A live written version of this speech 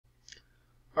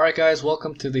Alright guys,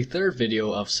 welcome to the third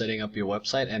video of setting up your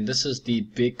website, and this is the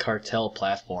Big Cartel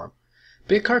platform.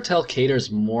 Big Cartel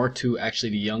caters more to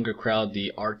actually the younger crowd,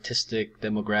 the artistic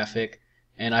demographic,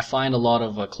 and I find a lot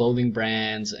of clothing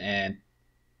brands and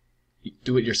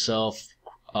do-it-yourself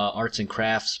arts and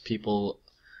crafts people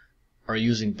are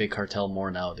using Big Cartel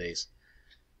more nowadays.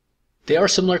 They are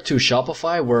similar to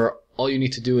Shopify, where all you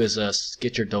need to do is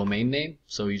get your domain name.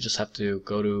 So you just have to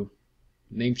go to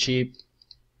Namecheap,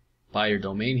 buy your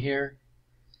domain here,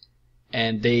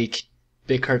 and Big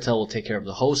Cartel will take care of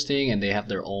the hosting, and they have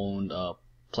their own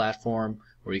platform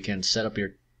where you can set up your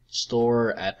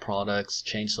store, add products,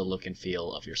 change the look and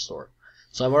feel of your store.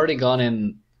 So I've already gone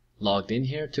and logged in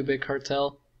here to Big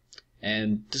Cartel,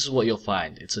 and this is what you'll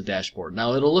find. It's a dashboard.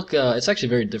 Now it'll look, it's actually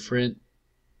very different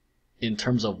in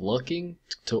terms of looking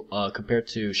to compared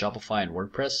to Shopify and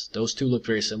WordPress. Those two look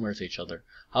very similar to each other.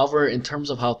 However, in terms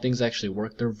of how things actually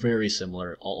work, they're very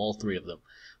similar, all three of them.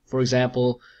 For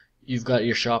example, you've got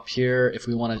your shop here. If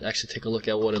we want to actually take a look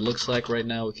at what it looks like right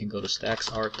now, we can go to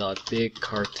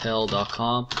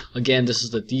stacksart.bigcartel.com. Again, this is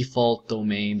the default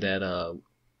domain that's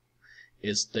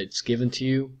given to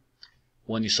you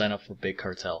when you sign up for Big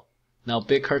Cartel. Now,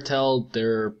 Big Cartel,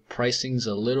 their pricing's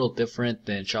a little different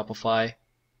than Shopify.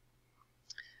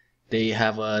 They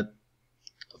have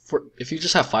if you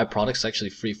just have 5 products, it's actually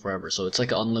free forever. So it's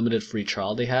like an unlimited free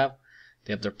trial they have.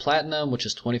 They have their Platinum, which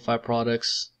is 25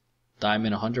 products,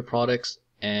 Diamond 100 products,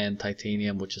 and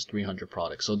Titanium, which is 300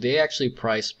 products. So they actually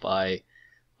price by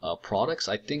products.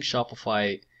 I think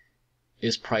Shopify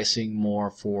is pricing more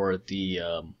for the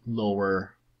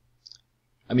lower.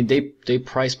 I mean, they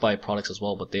price by products as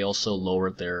well, but they also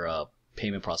lowered their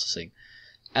payment processing.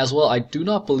 As well, I do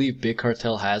not believe Big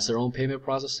Cartel has their own payment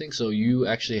processing, so you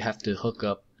actually have to hook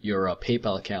up your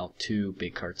PayPal account to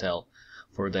Big Cartel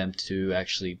for them to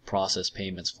actually process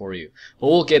payments for you. But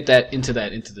we'll get into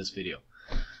this video.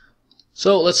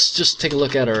 So let's just take a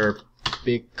look at our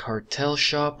Big Cartel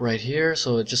shop right here.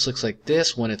 So it just looks like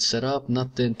this when it's set up.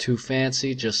 Nothing too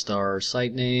fancy, just our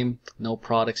site name, no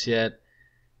products yet,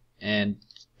 and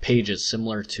pages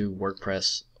similar to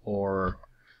WordPress or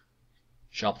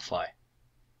Shopify.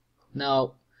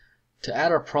 Now, to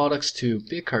add our products to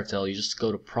Big Cartel, you just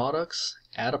go to Products,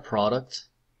 add a product,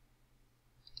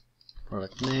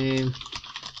 product name.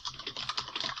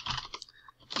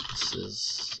 This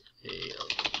is a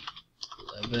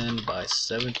 11 by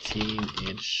 17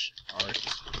 inch art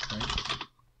print.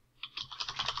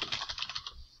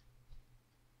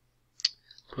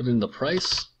 Put in the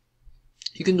price.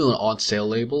 You can do an on sale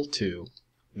label to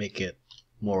make it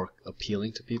more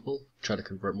appealing to people, try to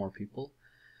convert more people.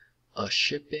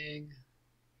 Shipping.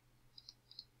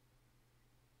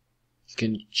 You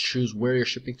can choose where you're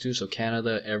shipping to, so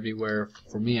Canada, everywhere.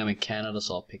 For me, I'm in Canada,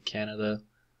 so I'll pick Canada.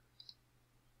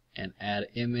 And add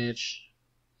image.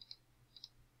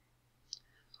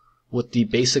 With the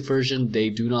basic version,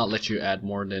 they do not let you add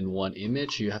more than one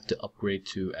image. You have to upgrade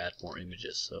to add more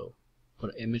images. So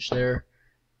put an image there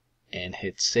and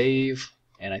hit save.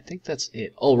 And I think that's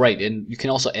it. Oh, right, and you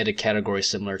can also edit categories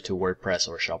similar to WordPress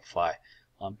or Shopify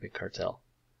on Big Cartel.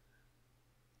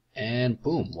 And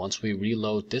boom, once we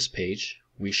reload this page,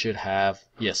 we should have,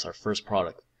 yes, our first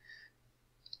product.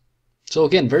 So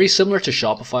again, very similar to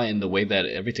Shopify in the way that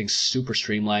everything's super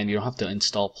streamlined. You don't have to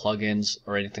install plugins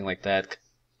or anything like that.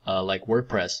 Like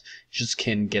WordPress, you just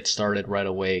can get started right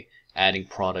away adding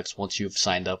products once you've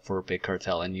signed up for Big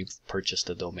Cartel and you've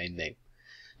purchased a domain name.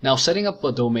 Now, setting up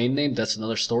a domain name, that's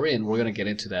another story, and we're going to get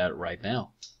into that right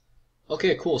now.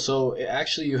 Okay, cool. So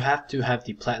actually, you have to have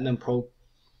the Platinum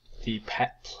you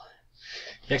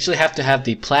actually have to have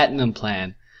the Platinum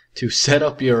plan to set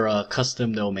up your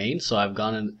custom domain. So I've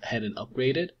gone ahead and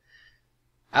upgraded.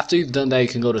 After you've done that, you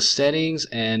can go to Settings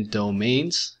and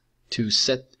Domains to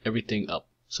set everything up.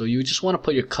 So you just want to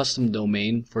put your custom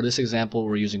domain. For this example,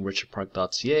 we're using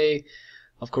richardpark.ca.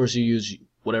 Of course, you use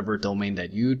whatever domain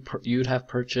that you'd have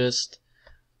purchased,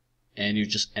 and you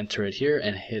just enter it here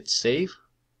and hit save.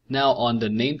 Now on the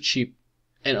Namecheap,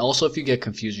 and also if you get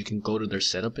confused, you can go to their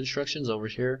setup instructions over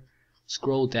here,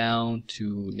 scroll down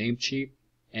to Namecheap,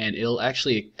 and it'll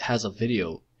actually has a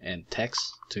video and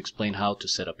text to explain how to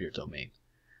set up your domain.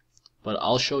 But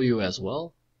I'll show you as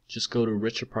well. Just go to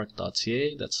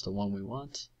richardpark.ca, that's the one we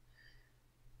want.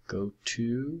 Go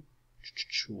to,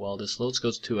 while this loads,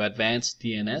 goes to Advanced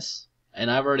DNS,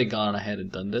 and I've already gone ahead and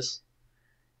done this.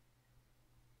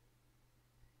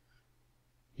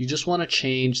 You just want to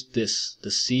change the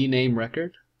C name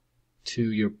record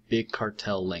to your Big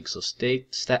Cartel link. So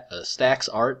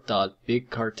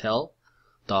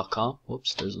stacksart.bigcartel.com.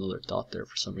 Whoops, there's another dot there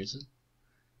for some reason.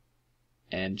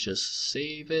 And just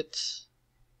save it.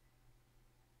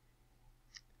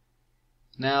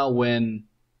 Now when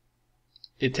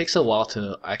it takes a while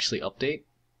to actually update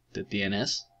the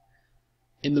DNS,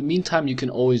 in the meantime you can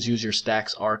always use your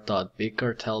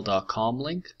stacksart.bigcartel.com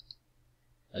link,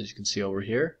 as you can see over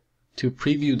here, to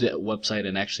preview the website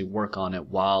and actually work on it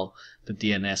while the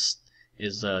DNS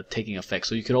is taking effect.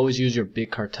 So you could always use your Big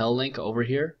Cartel link over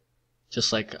here,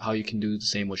 just like how you can do the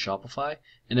same with Shopify.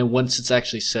 And then once it's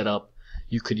actually set up,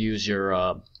 you could use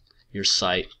your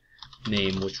site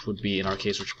name, which would be in our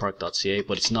case richardpark.ca,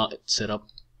 but it's not set up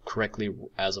correctly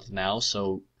as of now,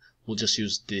 so we'll just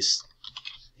use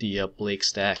the Blake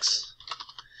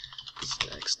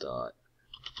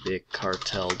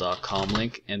stacks.bigcartel.com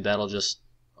link, and that'll just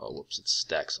it's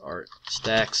stacks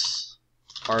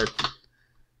art,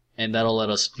 and that'll let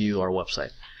us view our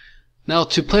website. Now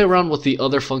to play around with the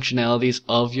other functionalities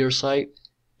of your site,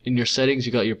 in your settings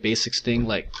you got your basics thing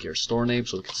like your store name,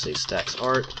 so we can say stacks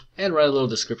art and write a little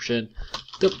description,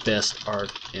 the best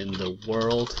art in the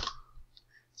world.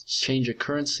 Change your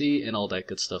currency and all that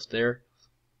good stuff there.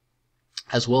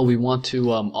 As well, we want to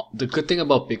the good thing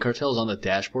about Big Cartel is on the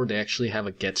dashboard they actually have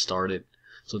a get started.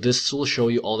 So this will show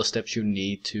you all the steps you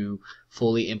need to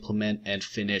fully implement and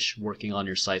finish working on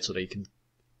your site so that you can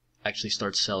actually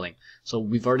start selling. So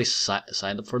we've already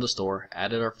signed up for the store,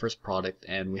 added our first product,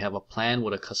 and we have a plan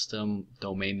with a custom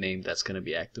domain name that's going to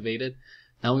be activated.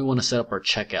 Now we want to set up our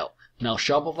checkout. Now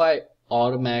Shopify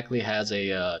automatically has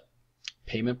a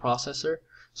payment processor.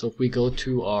 So if we go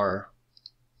to our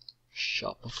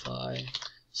Shopify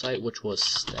site, which was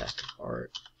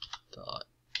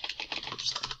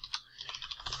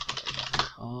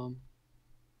stackart.com.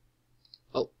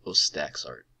 Oh, it was Stacks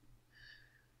Art.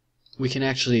 We can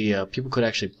actually, people could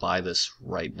actually buy this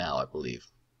right now, I believe.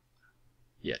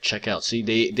 Yeah, check out. See,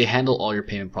 they handle all your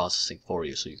payment processing for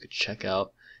you, so you could check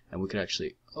out, and we could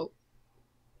actually.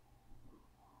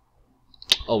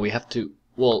 Oh, we have to.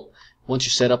 Well, once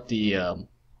you set up the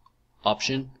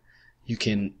option, you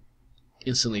can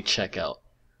instantly check out.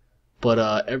 But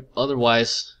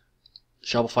otherwise,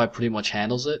 Shopify pretty much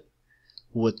handles it.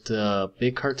 With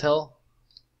Big Cartel,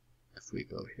 if we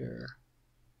go here,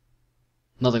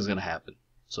 nothing's gonna happen.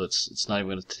 So it's not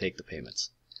even gonna take the payments.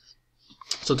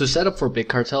 So to set up for Big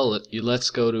Cartel,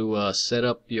 let's go to set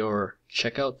up your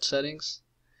checkout settings,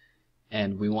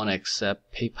 and we want to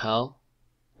accept PayPal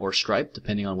or Stripe,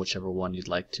 depending on whichever one you'd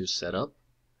like to set up.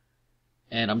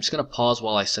 And I'm just gonna pause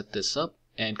while I set this up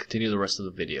and continue the rest of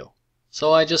the video.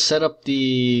 So I just set up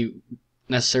the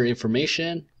necessary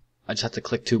information. I just have to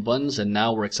click 2 buttons, and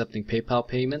now we're accepting PayPal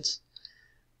payments.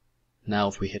 Now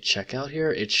if we hit checkout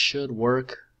here, it should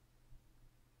work.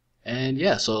 And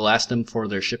yeah, so it'll ask them for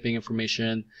their shipping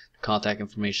information, contact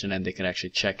information, and they can actually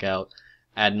check out,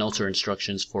 add notes or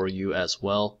instructions for you as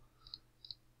well.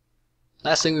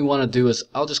 Last thing we want to do is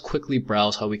I'll just quickly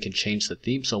browse how we can change the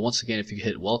theme. So once again, if you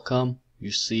hit welcome,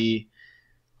 you see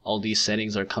all these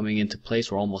settings are coming into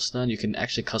place. We're almost done. You can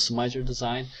actually customize your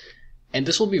design, and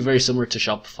this will be very similar to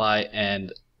Shopify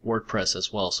and WordPress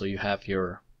as well. So you have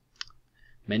your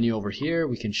menu over here.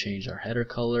 We can change our header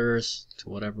colors to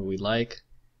whatever we like.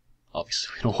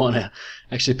 Obviously we don't want to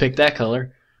actually pick that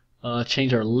color.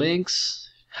 Change our links,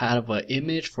 have an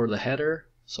image for the header.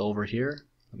 So over here,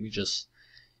 let me just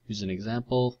use an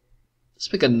example. Let's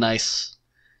pick a nice,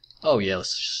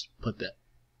 let's just put that,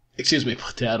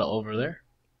 put that over there.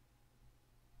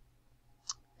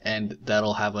 And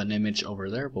that'll have an image over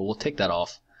there, but we'll take that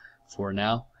off for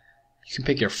now. You can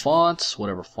pick your fonts,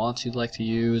 whatever fonts you'd like to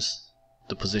use.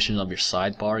 The position of your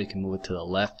sidebar, you can move it to the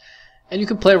left. And you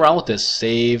can play around with this,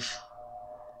 save,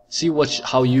 see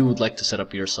how you would like to set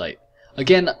up your site.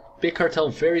 Again, Big Cartel,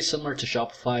 very similar to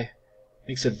Shopify.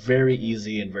 Makes it very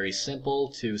easy and very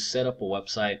simple to set up a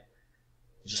website.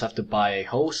 You just have to buy a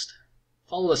host,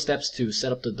 follow the steps to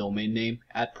set up the domain name,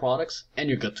 add products, and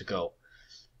you're good to go.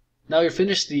 Now you've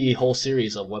finished the whole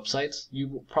series of websites.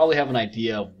 You probably have an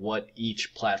idea of what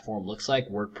each platform looks like,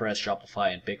 WordPress,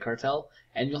 Shopify, and Big Cartel,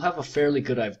 and you'll have a fairly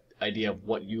good idea of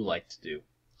what you like to do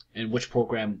and which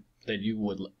program that you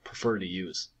would prefer to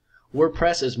use.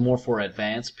 WordPress is more for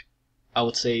advanced. I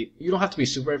would say you don't have to be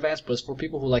super advanced, but it's for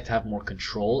people who like to have more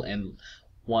control and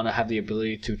want to have the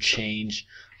ability to change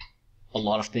a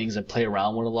lot of things and play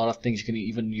around with a lot of things. You can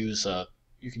even use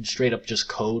you can straight up just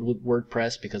code with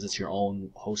WordPress because it's your own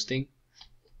hosting.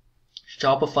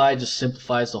 Shopify just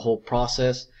simplifies the whole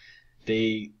process.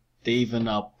 They even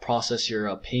process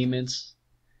your payments.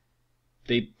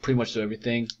 They pretty much do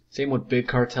everything. Same with Big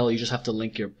Cartel. You just have to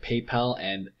link your PayPal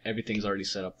and everything's already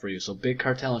set up for you. So Big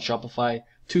Cartel and Shopify,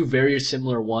 two very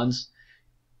similar ones.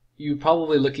 You're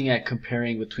probably looking at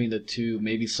comparing between the two,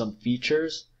 maybe some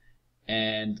features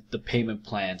and the payment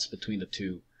plans between the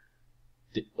two.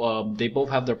 They both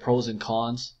have their pros and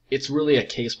cons. It's really a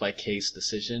case-by-case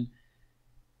decision.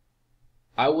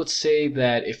 I would say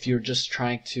that if you're just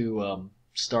trying to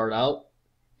start out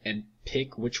and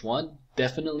pick which one,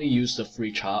 definitely use the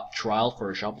free trial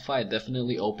for Shopify.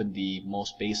 Definitely open the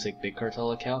most basic Big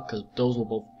Cartel account, because those will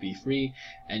both be free,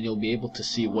 and you'll be able to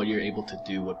see what you're able to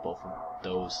do with both of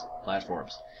those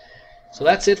platforms. So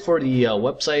that's it for the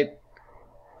website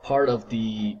part of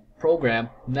the program.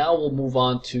 Now we'll move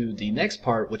on to the next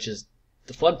part, which is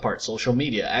the fun part, social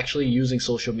media. Actually using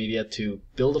social media to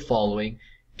build a following,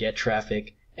 get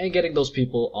traffic, and getting those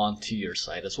people onto your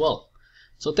site as well.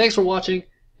 So thanks for watching,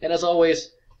 and as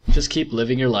always, just keep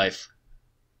living your life.